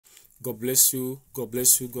God bless you. God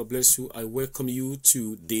bless you. God bless you. I welcome you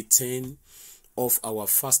to day 10 of our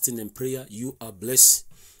fasting and prayer. You are blessed.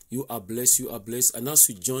 You are blessed. You are blessed. And as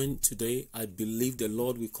you join today, I believe the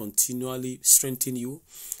Lord will continually strengthen you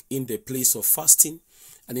in the place of fasting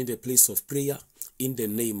and in the place of prayer in the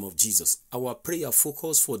name of Jesus. Our prayer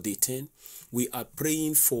focus for day 10, we are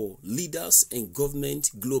praying for leaders and government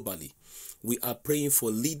globally. We are praying for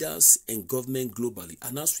leaders and government globally.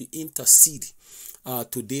 And as we intercede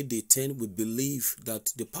today, day 10, we believe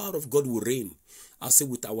that the power of God will reign, I say,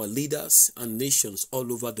 with our leaders and nations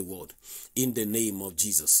all over the world in the name of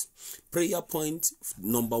Jesus. Prayer point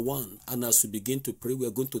number 1. And as we begin to pray, we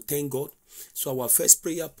are going to thank God. So our first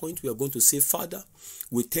prayer point, we are going to say, Father,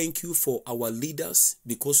 we thank you for our leaders,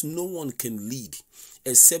 because no one can lead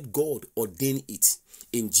except God ordain it,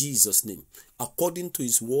 in Jesus' name, according to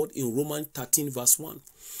his word in Romans 13 verse 1.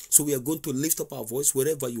 So we are going to lift up our voice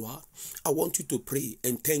wherever you are. I want you to pray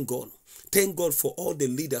and thank God. Thank God for all the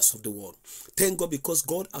leaders of the world. Thank God because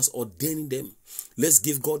God has ordained them. Let's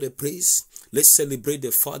give God a praise. Let's celebrate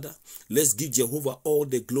the Father. Let's give Jehovah all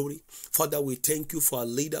the glory. Father, we thank you for our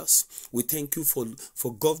leaders. We thank you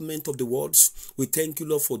for government of the world. We thank you,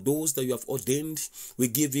 Lord, for those that you have ordained. We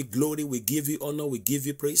give you glory. We give you honor. We give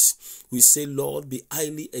you praise. We say, Lord, be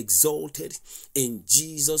highly exalted. In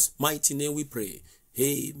Jesus' mighty name we pray.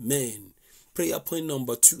 Amen. Prayer point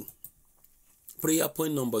number 2. Prayer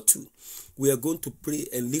point number 2. We are going to pray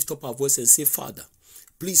and lift up our voice and say, Father,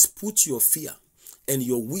 please put your fear and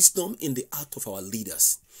your wisdom in the heart of our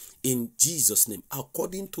leaders. In Jesus' name,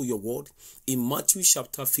 according to your word in Matthew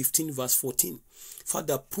chapter 15 verse 14.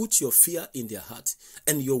 Father, put your fear in their heart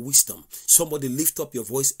and your wisdom. Somebody lift up your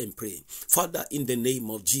voice and pray. Father, in the name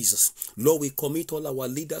of Jesus, Lord, we commit all our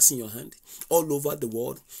leaders in your hand all over the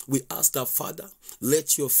world. We ask that, Father,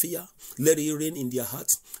 let your fear, let it reign in their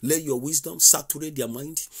hearts. Let your wisdom saturate their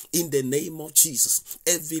mind in the name of Jesus.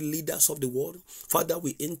 Every leaders of the world, Father,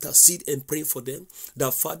 we intercede and pray for them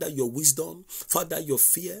that, Father, your wisdom, Father, your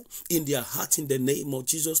fear in their heart in the name of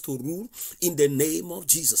Jesus to rule in the name of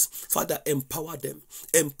Jesus. Father, empower them.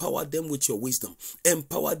 Empower them with your wisdom.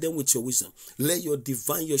 Empower them with your wisdom. Let your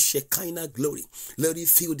divine, your Shekinah glory, let it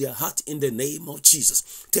fill their heart in the name of Jesus.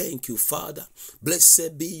 Thank you, Father.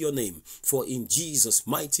 Blessed be your name. For in Jesus'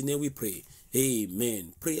 mighty name we pray.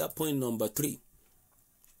 Amen. Prayer point number 3.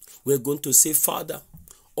 We're going to say, Father,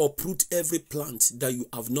 uproot every plant that you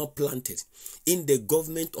have not planted in the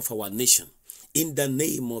government of our nation. In the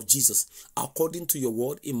name of Jesus, according to your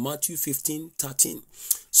word in Matthew 15:13.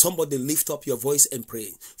 Somebody lift up your voice and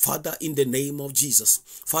pray. Father, in the name of Jesus.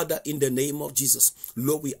 Father, in the name of Jesus.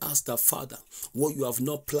 Lord, we ask that, Father, what you have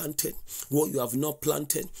not planted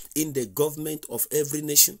in the government of every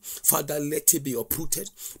nation, Father, let it be uprooted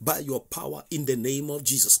by your power in the name of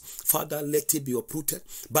Jesus. Father, let it be uprooted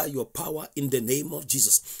by your power in the name of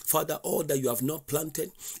Jesus. Father, all that you have not planted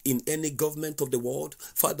in any government of the world,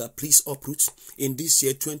 Father, please uproot in this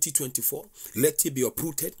year 2024. Let it be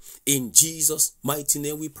uprooted in Jesus' mighty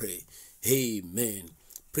name we pray. Amen.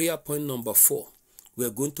 Prayer point number 4. We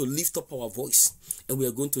are going to lift up our voice and we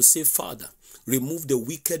are going to say, Father, remove the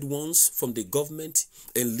wicked ones from the government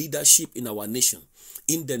and leadership in our nation.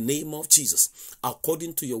 In the name of Jesus,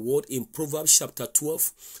 according to your word in Proverbs chapter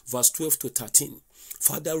 12, verse 12 to 13.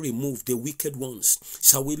 Father, remove the wicked ones.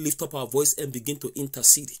 Shall we lift up our voice and begin to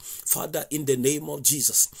intercede? Father, in the name of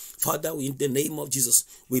Jesus. Father, in the name of Jesus,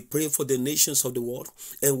 we pray for the nations of the world.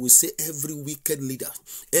 And we say every wicked leader,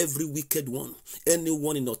 every wicked one,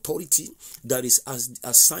 anyone in authority that is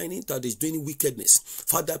assigning, that is doing wickedness.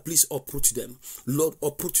 Father, please uproot them. Lord,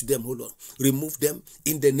 uproot them, oh Lord. Remove them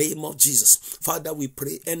in the name of Jesus. Father, we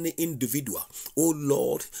pray any individual, oh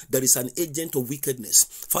Lord, that is an agent of wickedness.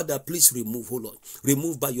 Father, please remove, oh Lord.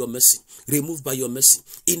 Remove by your mercy. Remove by your mercy.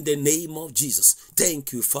 In the name of Jesus.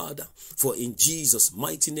 Thank you, Father. For in Jesus'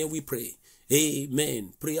 mighty name we pray.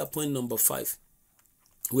 Amen. Prayer point number 5.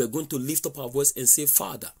 We are going to lift up our voice and say,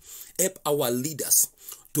 Father, help our leaders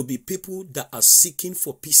to be people that are seeking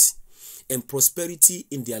for peace and prosperity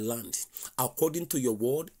in their land, according to your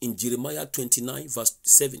word in Jeremiah 29 verse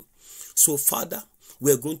 7. So, Father,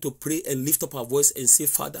 we are going to pray and lift up our voice and say,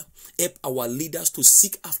 Father, help our leaders to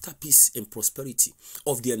seek after peace and prosperity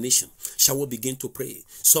of their nation. Shall we begin to pray?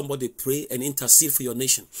 Somebody pray and intercede for your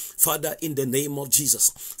nation. Father, in the name of Jesus.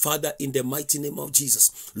 Father, in the mighty name of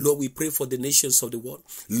Jesus. Lord, we pray for the nations of the world.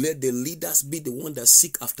 Let the leaders be the one that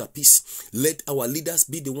seek after peace. Let our leaders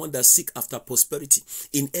be the one that seek after prosperity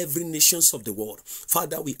in every nations of the world.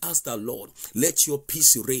 Father, we ask that, Lord, let your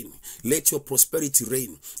peace reign. Let your prosperity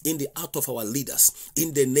reign in the heart of our leaders.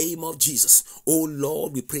 in the name of Jesus. Oh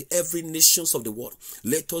Lord, we pray every nations of the world,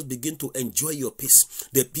 let us begin to enjoy your peace,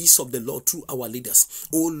 the peace of the Lord through our leaders.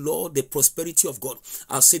 Oh Lord, the prosperity of God,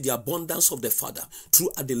 I say the abundance of the Father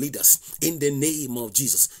through the leaders, in the name of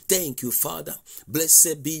Jesus. Thank you, Father.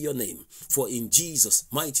 Blessed be your name, for in Jesus'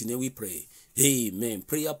 mighty name we pray. Amen.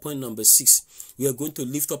 Prayer point number 6. We are going to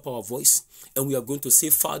lift up our voice and we are going to say,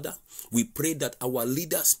 Father, we pray that our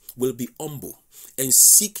leaders will be humble and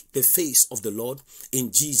seek the face of the Lord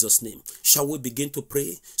in Jesus' name. Shall we begin to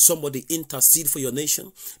pray? Somebody intercede for your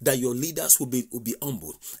nation, that your leaders will be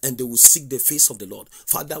humble and they will seek the face of the Lord.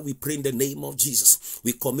 Father, we pray in the name of Jesus.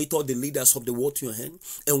 We commit all the leaders of the world to your hand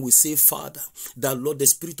and we say, Father, that Lord, the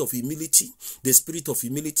spirit of humility,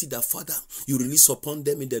 that Father, you release upon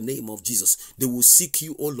them in the name of Jesus. They will seek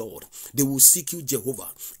you, O Lord. They will seek you, Jehovah,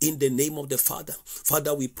 in the name of the Father.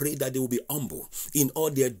 Father, we pray that they will be humble in all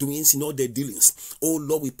their doings, in all their dealings. Oh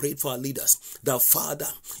Lord, we pray for our leaders, that Father,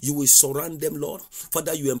 you will surround them, Lord.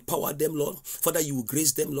 Father, you empower them, Lord. Father, you will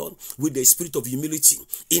grace them, Lord, with the spirit of humility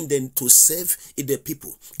in them to serve in the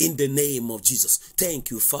people, in the name of Jesus. Thank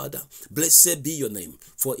you, Father. Blessed be your name,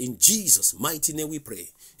 for in Jesus' mighty name we pray.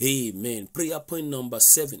 Amen. Prayer point number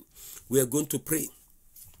 7. We are going to pray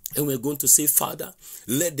and we are going to say, Father,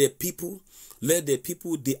 let the people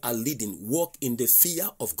they are leading walk in the fear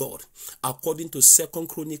of God, according to 2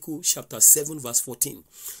 Chronicles chapter 7 verse 14.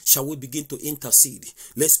 Shall we begin to intercede?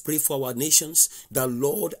 Let's pray for our nations, that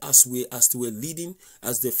Lord, as we're leading,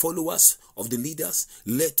 as the followers of the leaders,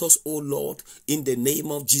 let us, oh Lord, in the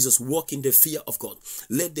name of Jesus, walk in the fear of God.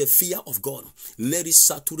 Let the fear of God, let it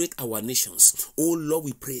saturate our nations. Oh Lord,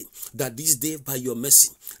 we pray that this day, by your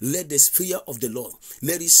mercy, let the fear of the Lord,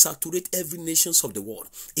 let it saturate every nations of the world,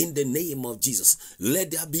 in the name of Jesus.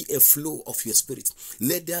 Let there be a flow of your spirit.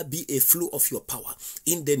 Let there be a flow of your power,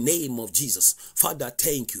 in the name of Jesus. Father,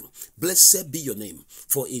 thank you. Blessed be your name,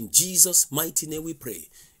 for in Jesus' mighty name we pray.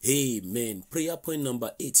 Amen. Prayer point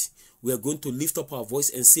number 8. We are going to lift up our voice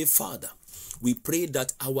and say, Father, we pray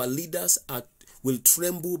that our leaders will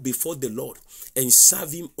tremble before the Lord and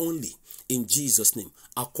serve him only, in Jesus' name,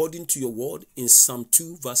 according to your word in Psalm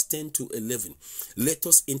 2 verse 10 to 11. Let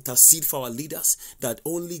us intercede for our leaders, that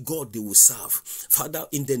only God they will serve. Father,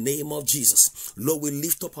 in the name of Jesus, Lord, we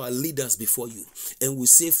lift up our leaders before you and we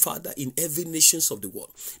say, Father, in every nations of the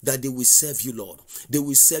world, that they will serve you, Lord. They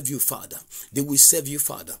will serve you, Father. They will serve you,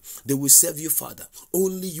 Father. They will serve you, Father.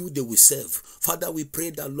 Only you they will serve. Father, we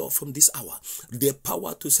pray that, Lord, from this hour, the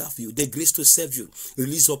power to serve you, the grace to serve you,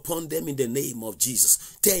 release upon them in the name of Jesus.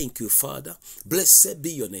 Thank you, Father. Blessed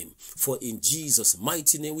be your name, for in Jesus'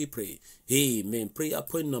 mighty name we pray. Amen. Prayer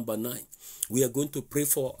point number 9. We are going to pray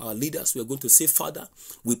for our leaders. We are going to say, Father,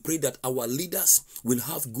 we pray that our leaders will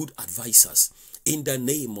have good advisors, in the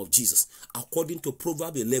name of Jesus, according to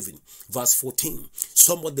Proverbs 11 verse 14.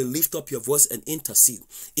 Somebody lift up your voice and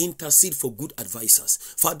intercede for good advisors.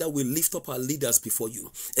 Father, we lift up our leaders before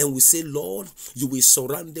you and we say, Lord, you will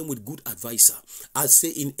surround them with good advisor. I say,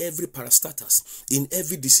 in every parastatus, in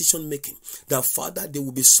every decision making, that Father, they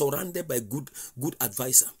will be surrounded by good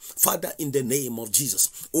advisor. Father, in the name of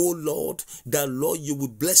Jesus, oh Lord, that Lord, you will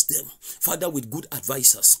bless them, Father, with good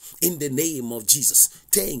advisors, in the name of Jesus.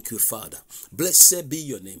 Thank you, Father. Blessed be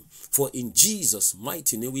your name, for in Jesus'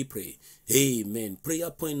 mighty name we pray. Amen. Prayer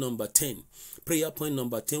point number 10. Prayer point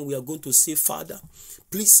number 10, we are going to say, Father,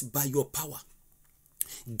 please, by your power,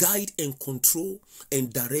 guide and control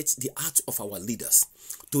and direct the heart of our leaders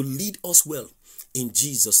to lead us well, in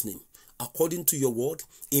Jesus' name, according to your word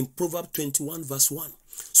in Proverbs 21 verse 1.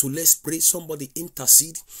 So let's pray. Somebody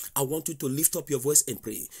intercede. I want you to lift up your voice and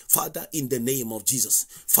pray. Father, in the name of Jesus.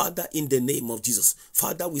 Father, in the name of Jesus.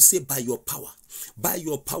 Father, we say, by your power,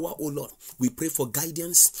 oh Lord, we pray for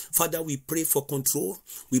guidance. Father, we pray for control.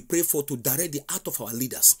 We pray for to direct the heart of our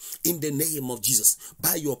leaders, in the name of Jesus.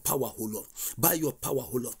 By your power, oh Lord. By your power,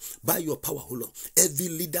 oh Lord. By your power, oh Lord. Every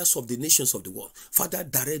leaders of the nations of the world, Father,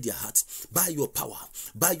 direct their heart by your power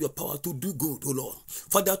to do good, oh Lord.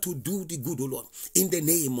 Father, to do the good, oh Lord, in the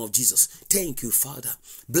name of Jesus. Thank you, Father.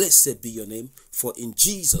 Blessed be your name, for in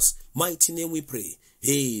Jesus' mighty name we pray.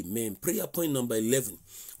 Amen. Prayer point number 11.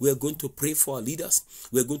 We are going to pray for our leaders.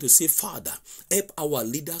 We are going to say, Father, help our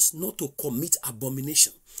leaders not to commit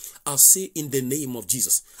abomination. I say, in the name of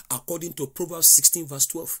Jesus, according to Proverbs 16 verse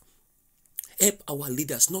 12. Help our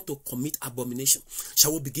leaders not to commit abomination.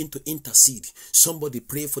 Shall we begin to intercede? Somebody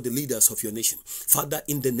pray for the leaders of your nation. Father,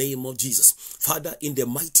 in the name of Jesus. Father, in the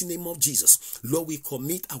mighty name of Jesus. Lord, we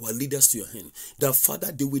commit our leaders to your hand. That,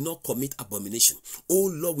 Father, they will not commit abomination.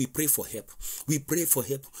 Oh, Lord, we pray for help. We pray for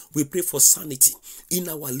help. We pray for sanity in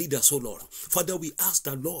our leaders, oh Lord. Father, we ask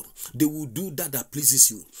that, Lord, they will do that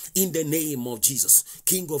pleases you. In the name of Jesus.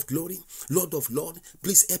 King of glory, Lord of Lord,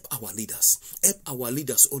 please help our leaders. Help our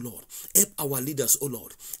leaders, oh Lord. Help our leaders, oh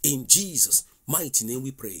Lord. In Jesus' mighty name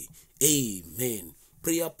we pray. Amen.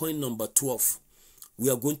 Prayer point number 12. We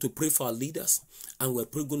are going to pray for our leaders, and we're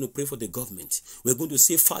going to pray for the government. We're going to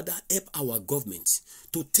say, Father, help our government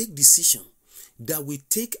to take decision that we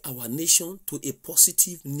take our nation to a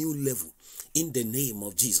positive new level in the name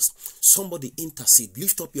of Jesus. Somebody intercede.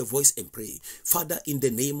 Lift up your voice and pray. Father, in the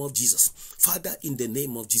name of Jesus. Father, in the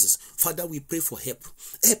name of Jesus. Father, we pray for help.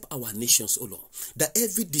 Help our nations, oh Lord. That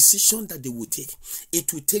every decision that they will take,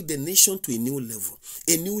 it will take the nation to a new level.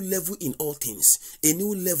 A new level in all things. A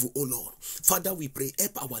new level, oh Lord. Father, we pray.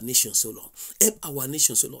 Help our nations, oh Lord. Help our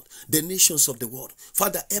nations, oh Lord. The nations of the world.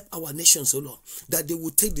 Father, help our nations, oh Lord. That they will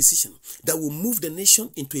take decision that will move the nation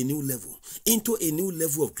into a new level. Into a new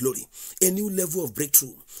level of glory. A new level of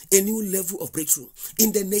breakthrough. A new level of breakthrough.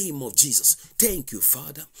 In the name of Jesus. Thank you,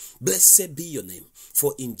 Father. Blessed be your name.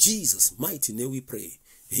 For in Jesus' mighty name we pray.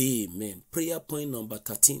 Amen. Prayer point number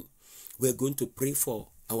 13. We're going to pray for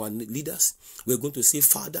our leaders. We're going to say,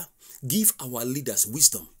 Father, give our leaders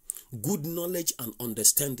wisdom, good knowledge and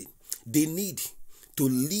understanding they need to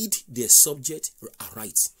lead their subject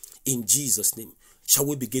aright. In Jesus' name. Shall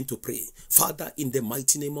we begin to pray? Father, in the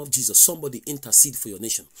mighty name of Jesus, somebody intercede for your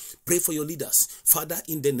nation. Pray for your leaders. Father,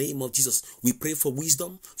 in the name of Jesus, we pray for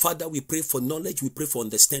wisdom. Father, we pray for knowledge. We pray for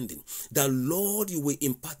understanding. That, Lord, you will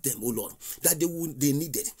impart them, oh Lord, that they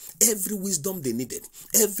needed. Every wisdom they needed.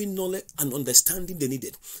 Every knowledge and understanding they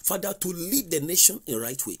needed. Father, to lead the nation in the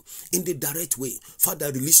right way, in the direct way.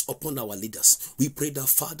 Father, release upon our leaders. We pray that,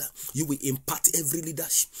 Father, you will impart every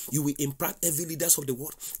leadership. You will impart every leaders of the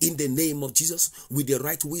world in the name of Jesus. With the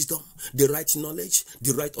right wisdom, the right knowledge,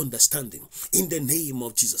 the right understanding. In the name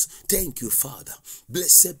of Jesus. Thank you, Father.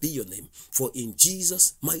 Blessed be your name. For in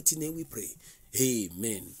Jesus' mighty name we pray.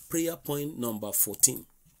 Amen. Prayer point number 14.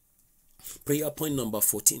 Prayer point number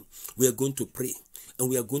 14. We are going to pray and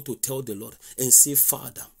we are going to tell the Lord and say,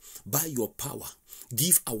 Father, by your power,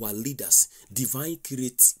 give our leaders divine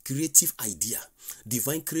creative idea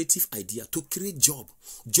to create job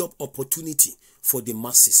opportunity for the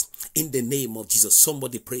masses. In the name of Jesus.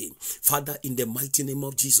 Somebody pray. Father, in the mighty name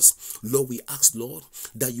of Jesus, Lord, we ask, Lord,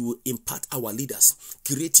 that you will impart our leaders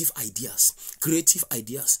creative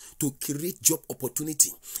ideas to create job opportunity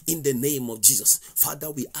in the name of Jesus. Father,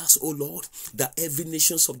 we ask, oh Lord, that every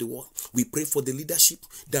nations of the world, we pray for the leadership,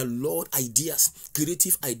 that Lord,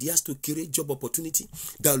 creative ideas to create job opportunity,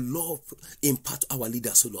 that Lord, impart our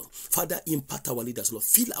leaders, oh Lord. Father, impart our leaders, Lord.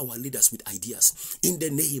 Fill our leaders with ideas in the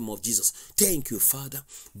name of Jesus. Thank you, Father.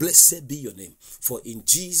 Blessed be your name. For in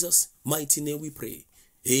Jesus' mighty name we pray.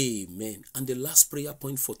 Amen. And the last prayer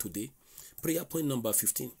point for today, prayer point number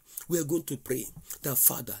 15. We are going to pray that,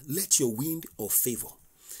 Father, let your wind of favor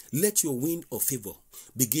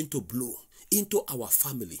begin to blow into our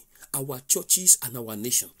family, our churches and our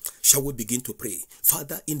nation. Shall we begin to pray?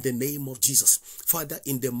 Father, in the name of Jesus. Father,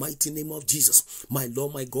 in the mighty name of Jesus. My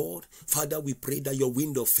Lord, my God. Father, we pray that your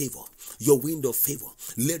wind of favor,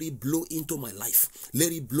 let it blow into my life.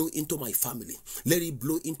 Let it blow into my family. Let it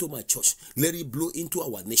blow into my church. Let it blow into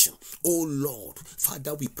our nation. Oh Lord,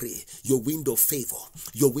 Father, we pray your wind of favor.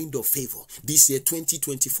 This year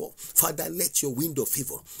 2024. Father, let your wind of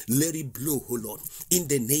favor, let it blow, oh Lord, in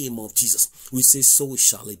the name of Jesus. We say, so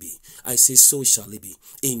shall it be. I say, so shall it be.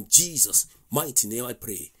 In Jesus' mighty name I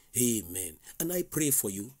pray. Amen. And I pray for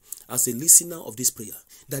you as a listener of this prayer,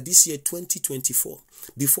 that this year 2024,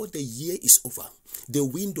 before the year is over, the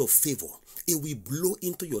wind of favor, it will blow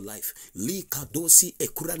into your life.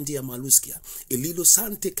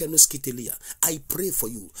 I pray for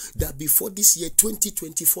you that before this year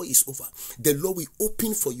 2024 is over, the Lord will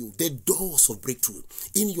open for you the doors of breakthrough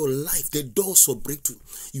in your life, the doors of breakthrough.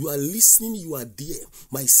 You are listening, you are there,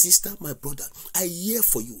 my sister, my brother. I hear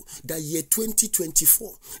for you that year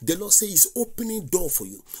 2024, the Lord says He's opening door for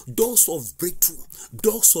you, doors of breakthrough,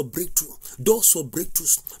 doors of breakthrough, doors of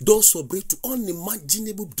breakthroughs, doors of breakthrough,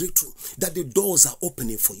 unimaginable breakthrough that the the doors are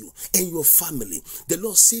opening for you and your family. The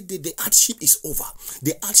Lord said that the hardship is over.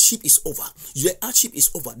 The hardship is over. Your hardship is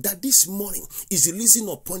over. That this morning is releasing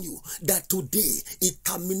upon you. That today it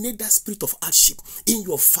terminates that spirit of hardship in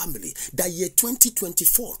your family. That year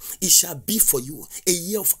 2024, it shall be for you a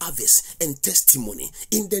year of harvest and testimony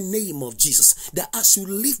in the name of Jesus. That as you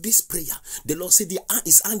leave this prayer, the Lord said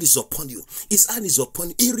his hand is upon you. His hand is upon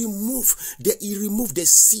you. He removed the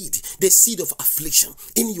seed of affliction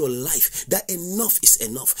in your life. That enough is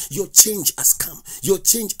enough. Your change has come. Your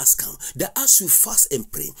change has come. That as you fast and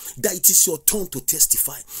pray, that it is your turn to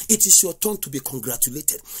testify. It is your turn to be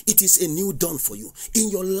congratulated. It is a new dawn for you in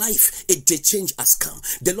your life. The change has come.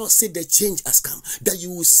 The Lord said the change has come. That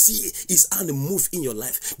you will see his hand move in your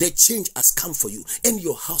life. The change has come for you and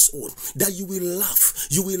your household. That you will laugh.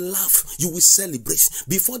 You will laugh. You will celebrate.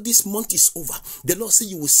 Before this month is over, the Lord said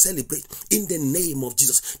you will celebrate in the name of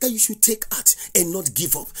Jesus. That you should take heart and not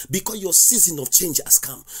give up, because your season of change has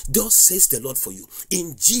come. Thus says the Lord for you.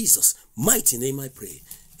 In Jesus' mighty name I pray.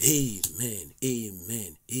 Amen.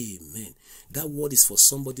 Amen. Amen. That word is for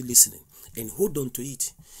somebody listening, and hold on to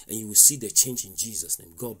it, and you will see the change in Jesus'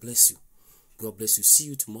 name. God bless you. God bless you. See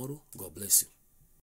you tomorrow. God bless you.